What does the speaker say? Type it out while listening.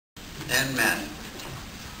And Matt.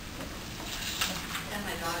 And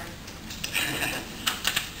my daughter.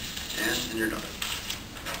 And your daughter.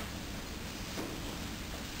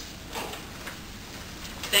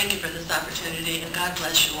 Thank you for this opportunity, and God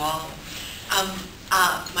bless you all.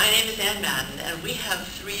 My name is Ann Madden, and we have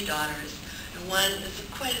 3 daughters. And one is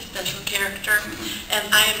quite a special character,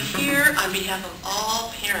 and I am here on behalf of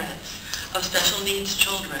all parents of special needs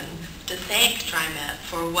children to thank TriMet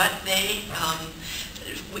for what they,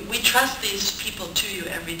 we trust these people to you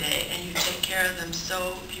every day, and you take care of them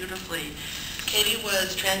so beautifully. Katie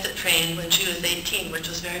was transit trained when she was 18, which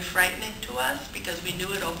was very frightening to us because we knew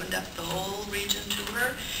it opened up the whole region to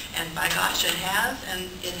her, and by gosh, it has, and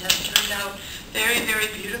it has turned out very, very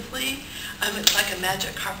beautifully. It's like a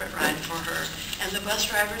magic carpet ride for her, and the bus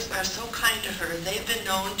drivers are so kind to her. They've been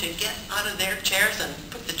known to get out of their chairs and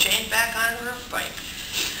put the chain back on her bike.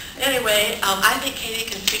 Anyway, I think Katie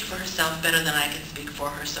can speak for herself better than I can speak for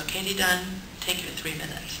her, so Katie Dunn, take your 3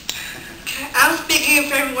 minutes. I'm speaking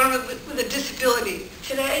for everyone with a disability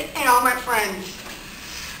today and all my friends.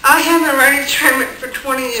 I have been running TriMet for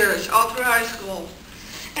 20 years, all through high school,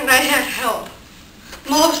 and I have help.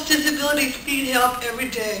 Most disabilities need help every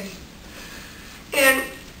day. And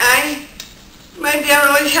my dad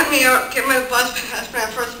always helped me out get my bus pass when I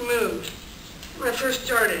first moved, when I first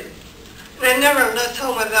started. And I never left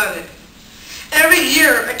home without it. Every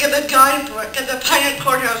year I get a guidebook at the Pioneer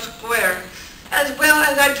Courthouse Square, as well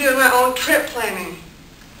as I do my own trip planning.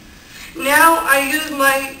 Now I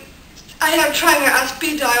have TriMet on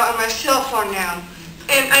speed dial on my cell phone now,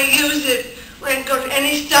 and I use it when I go to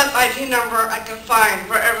any stop ID number I can find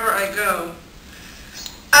wherever I go.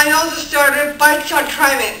 I also started Bikes on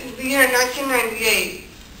TriMet in the year 1998.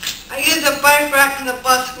 I use the bike rack on the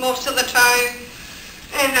bus most of the time,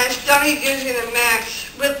 and I started using the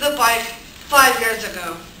Max with the bike 5 years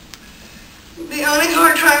ago. The only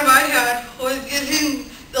hard time I had was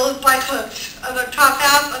using those bike hooks on the top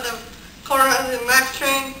half of the corner of the Max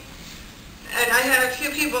train, and I had a few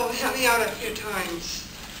people help me out a few times.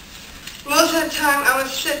 Most of the time I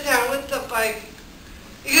would sit down with the bike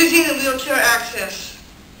using the wheelchair access.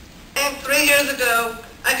 And 3 years ago,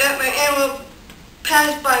 I got my annual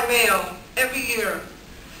pass by mail every year.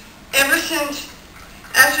 Ever since,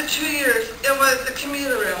 after 2 years, it was the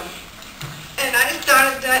commuter rail. And I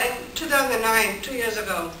started that in 2009, 2 years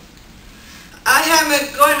ago. I have been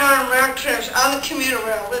going on round trips on the commuter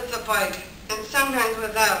rail with the bike, and sometimes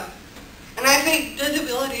without. And I think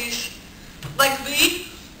disabilities, like me,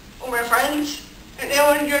 or my friends, and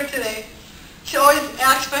everyone here today, should always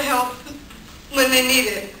ask for help when they need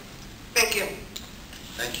it. Thank you.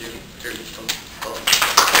 Thank you. Here,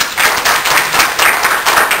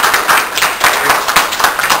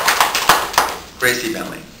 Gracie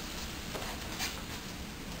Bentley.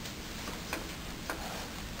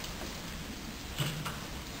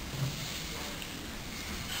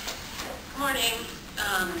 Good morning.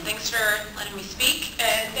 Thanks for letting me speak,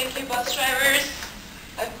 and thank you, bus drivers.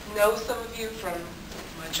 I know some of you from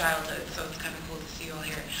my childhood, so it's kind of cool to see you all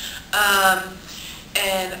here.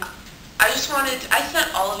 And I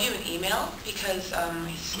sent all of you an email because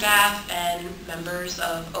my staff and members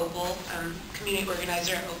of OPAL, I'm community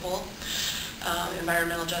organizer at OPAL,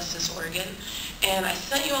 Environmental Justice Oregon, and I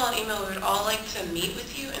sent you all an email. We would all like to meet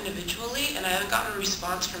with you individually, and I haven't gotten a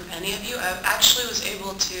response from any of you. I actually was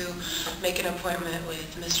able to make an appointment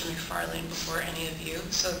with Mr. McFarlane before any of you,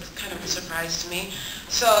 so it's kind of a surprise to me.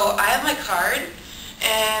 So I have my card,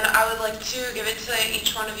 and I would like to give it to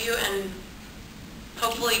each one of you and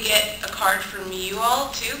hopefully get a card from you all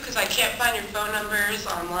too, because I can't find your phone numbers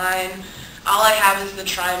online. All I have is the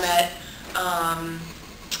TriMet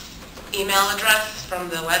email address from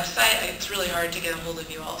the website. It's really hard to get a hold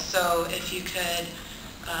of you all. So if you could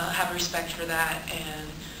have respect for that and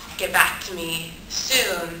get back to me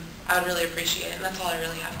soon, I would really appreciate it. And that's all I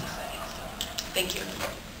really have to say. So, thank you.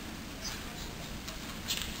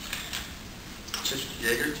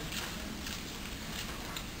 Yeager.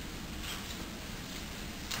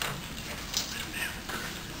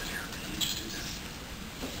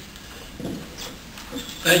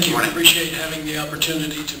 Thank you. I appreciate having the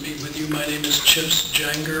opportunity to meet with you. My name is Chips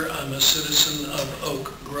Janger. I'm a citizen of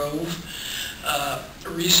Oak Grove.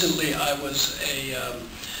 Recently, I was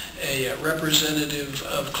a representative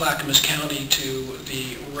of Clackamas County to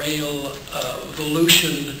the Rail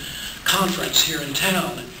Volution Conference here in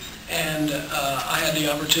town. And I had the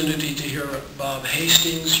opportunity to hear Bob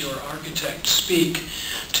Hastings, your architect, speak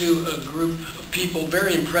to a group of people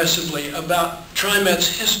very impressively about TriMet's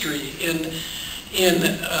history in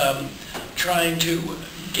trying to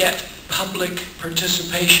get public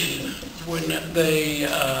participation when they,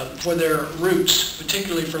 for their routes,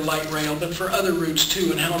 particularly for light rail, but for other routes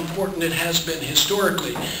too, and how important it has been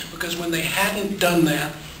historically. Because when they hadn't done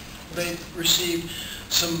that, they received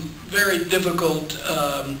some very difficult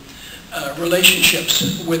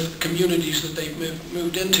relationships with communities that they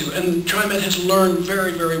moved into. And TriMet has learned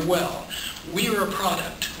very, very well. We are a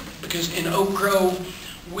product, because in Oak Grove,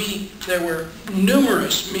 there were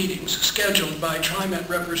numerous meetings scheduled by TriMet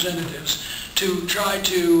representatives to try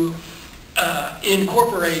to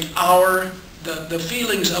incorporate the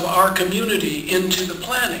feelings of our community into the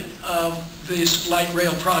planning of this light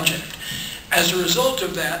rail project. As a result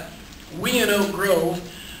of that, we in Oak Grove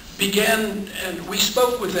began, and we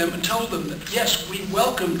spoke with them and told them that yes, we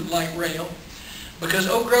welcomed light rail, because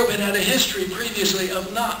Oak Grove had a history previously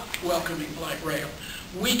of not welcoming light rail.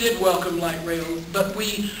 We did welcome light rail, but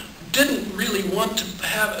we didn't really want to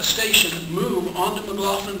have a station move onto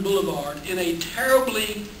McLaughlin Boulevard in a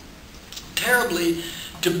terribly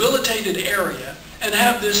debilitated area and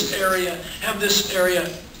have this area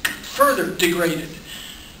further degraded.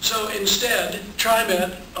 So instead,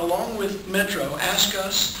 TriMet, along with Metro, asked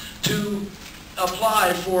us to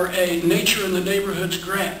apply for a Nature in the Neighborhoods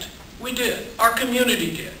grant. We did. Our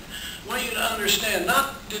community did. I want you to understand,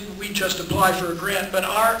 not did we just apply for a grant, but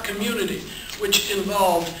our community, which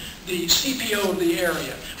involved the CPO of the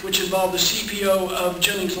area, which involved the CPO of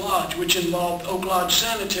Jennings Lodge, which involved Oak Lodge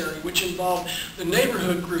Sanitary, which involved the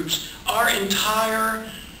neighborhood groups. Our entire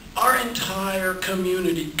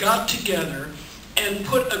community got together and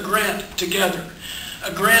put a grant together.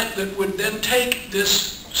 A grant that would then take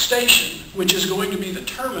this station, which is going to be the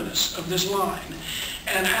terminus of this line,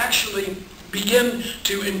 and actually begin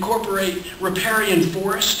to incorporate riparian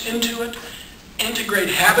forest into it, integrate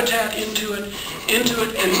habitat into it, and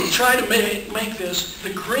try to make this the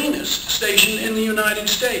greenest station in the United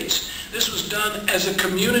States. This was done as a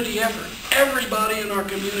community effort. Everybody in our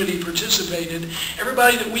community participated,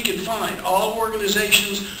 everybody that we could find, all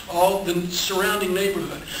organizations, all the surrounding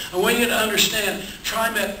neighborhood. I want you to understand,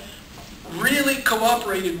 TriMet really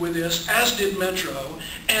cooperated with this, as did Metro,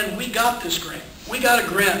 and we got this grant. We got a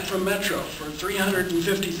grant from Metro for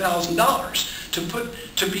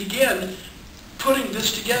 $350,000 to begin putting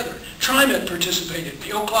this together. TriMet participated,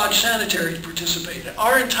 the Oak Lodge Sanitary participated,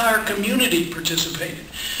 our entire community participated.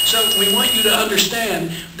 So we want you to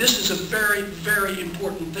understand this is a very, very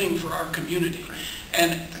important thing for our community.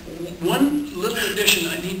 And one little addition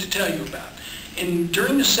I need to tell you about.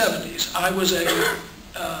 During the 70s,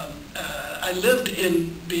 I lived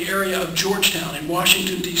in the area of Georgetown in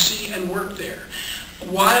Washington, D.C. and worked there.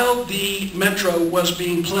 While the Metro was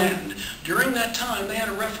being planned, during that time they had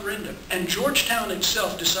a referendum, and Georgetown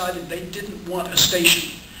itself decided they didn't want a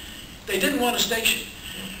station. They didn't want a station.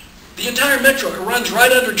 The entire Metro, it runs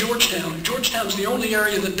right under Georgetown. Georgetown's the only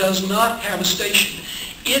area that does not have a station.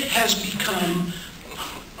 It has become,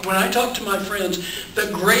 when I talk to my friends, the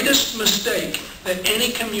greatest mistake that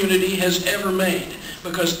any community has ever made,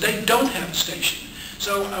 because they don't have a station.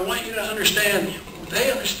 So I want you to understand, they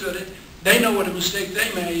understood it, they know what a mistake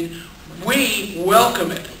they made, we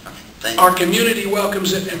welcome it. Our community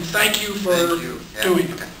welcomes it, and thank you for doing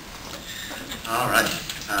it. Okay. All right.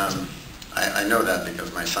 I know that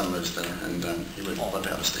because my son lives there, and he would love to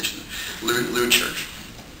have a station. Lou Church.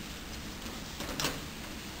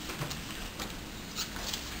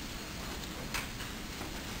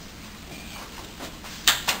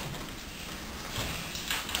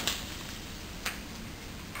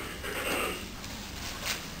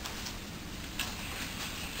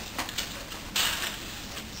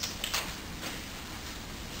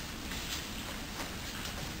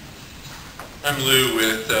 I'm Lou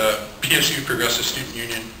with PSU Progressive Student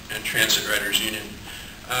Union and Transit Riders Union.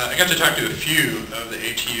 I got to talk to a few of the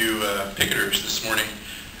ATU picketers this morning.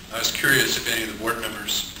 I was curious if any of the board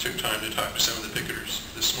members took time to talk to some of the picketers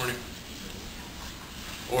this morning.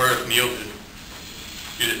 Or if Neil did.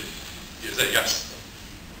 You did? Is that yes?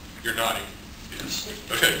 You're nodding. Yes.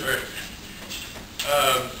 Okay, all right.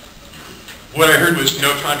 What I heard was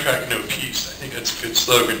no contract, no peace. I think that's a good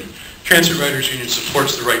slogan. Transit Riders Union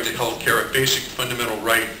supports the right to health care, a basic fundamental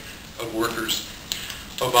right of workers.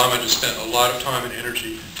 Obama just spent a lot of time and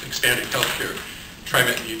energy expanding health care.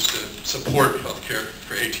 TriMet needs to support health care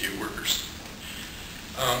for ATU workers.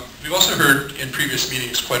 We've also heard in previous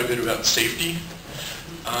meetings quite a bit about safety.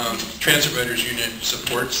 Transit Riders Union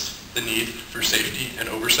supports the need for safety and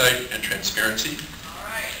oversight and transparency.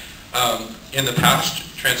 In the past,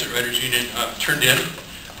 Transit Riders Union turned in,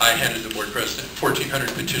 I handed the board president 1,400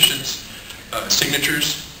 petitions,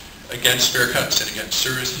 signatures against fare cuts and against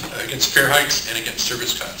fare hikes and against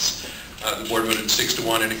service cuts. The board voted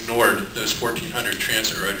 6-1 and ignored those 1,400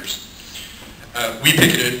 transit riders. We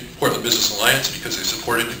picketed Portland Business Alliance because they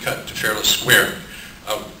supported the cut to Fairless Square.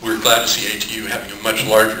 We're glad to see ATU having a much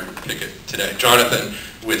larger picket today. Jonathan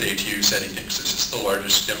with ATU said he thinks this is the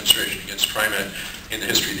largest demonstration against TriMet in the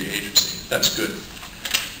history of the agency. That's good.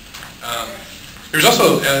 There's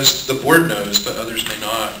also, as the board knows, but others may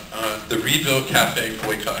not, the Reedville Cafe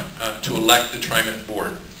boycott to elect the TriMet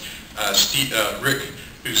board. Rick,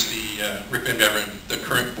 who's Rick Van Beveren, the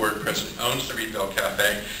current board president, owns the Reedville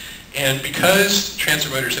Cafe. And because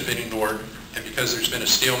transit riders have been ignored, and because there's been a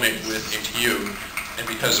stalemate with ATU, and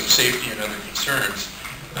because of safety and other concerns,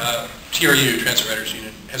 TRU, Transit Riders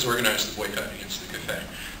Union, has organized the boycott against the cafe.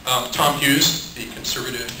 Tom Hughes, the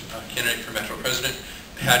conservative candidate for Metro President,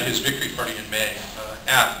 had his victory party in May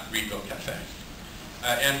at Reedville Cafe.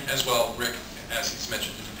 And as well, Rick, as he's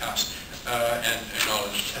mentioned in the past, and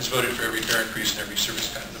acknowledged, has voted for every fare increase and every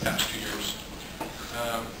service cut in the past 2 years.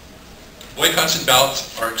 Boycotts and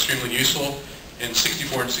ballots are extremely useful. In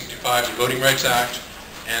 64 and 65, the Voting Rights Act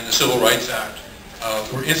and the Civil Rights Act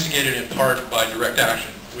were instigated in part by direct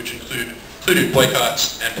action, which included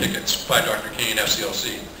boycotts and pickets by Dr. King and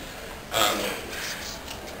FCLC.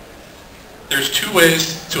 There's 2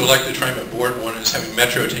 ways to elect the TriMet board. One is having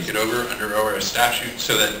Metro take it over under ORS statute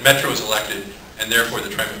so that Metro is elected and therefore the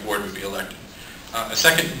TriMet board would be elected. A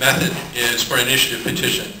second method is for an initiative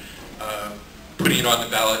petition, putting it on the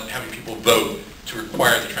ballot and having people vote to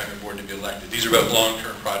require the TriMet board to be elected. These are both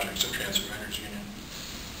long-term projects of Transit Riders Union.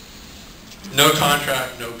 No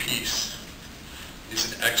contract, no peace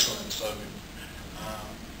is an excellent slogan.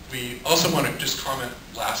 We also want to just comment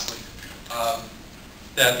lastly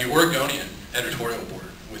that the Oregonian editorial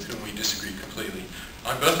board, with whom we disagree completely,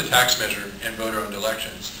 on both the tax measure and voter-owned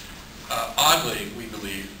elections, oddly, we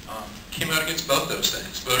believe, came out against both those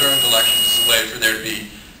things. Voter-owned elections is a way for there to be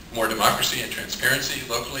more democracy and transparency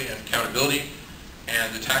locally and accountability,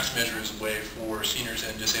 and the tax measure is a way for seniors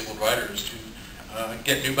and disabled riders to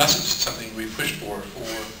get new buses, something we've pushed for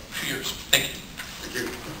 2 years. Thank you.